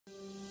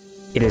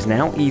It is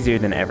now easier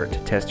than ever to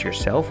test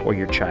yourself or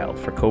your child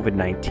for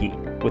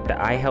COVID-19 with the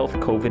iHealth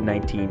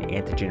Covid-19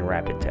 Antigen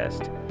Rapid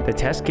Test. The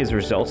test gives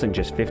results in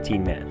just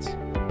 15 minutes.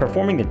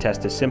 Performing the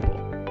test is simple.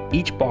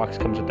 Each box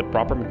comes with the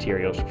proper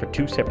materials for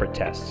 2 separate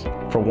tests.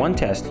 For one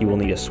test, you will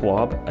need a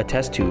swab, a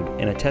test tube,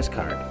 and a test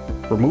card.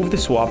 Remove the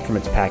swab from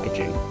its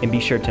packaging and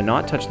be sure to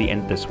not touch the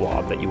end of the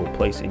swab that you will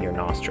place in your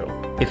nostril.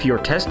 If your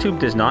test tube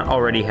does not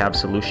already have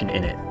solution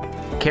in it,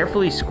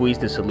 carefully squeeze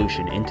the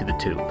solution into the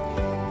tube.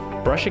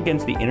 Brush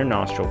against the inner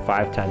nostril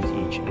 5 times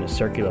each in a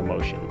circular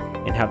motion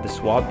and have the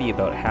swab be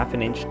about 1/2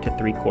 inch to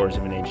 3/4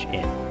 of an inch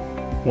in.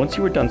 Once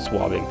you are done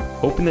swabbing,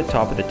 open the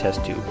top of the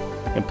test tube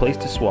and place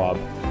the swab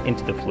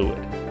into the fluid.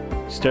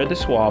 Stir the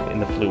swab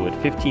in the fluid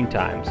 15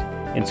 times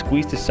and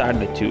squeeze the side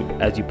of the tube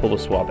as you pull the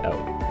swab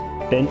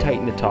out. Then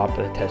tighten the top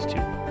of the test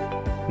tube.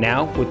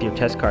 Now, with your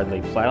test card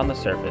laid flat on the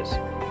surface,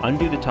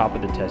 undo the top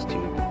of the test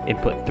tube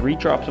and put 3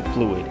 drops of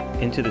fluid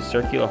into the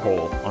circular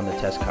hole on the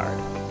test card.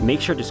 Make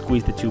sure to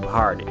squeeze the tube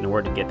hard in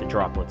order to get the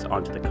droplets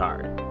onto the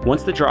card.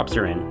 Once the drops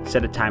are in,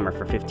 set a timer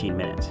for 15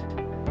 minutes.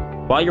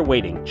 While you're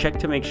waiting, check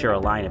to make sure a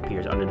line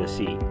appears under the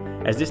C,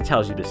 as this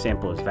tells you the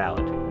sample is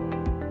valid.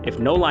 If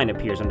no line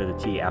appears under the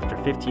T after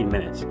 15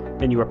 minutes,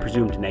 then you are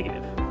presumed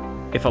negative.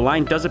 If a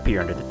line does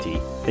appear under the T,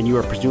 then you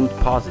are presumed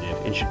positive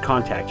and should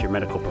contact your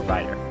medical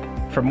provider.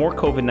 For more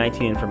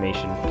COVID-19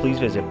 information, please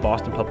visit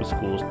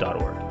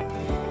bostonpublicschools.org.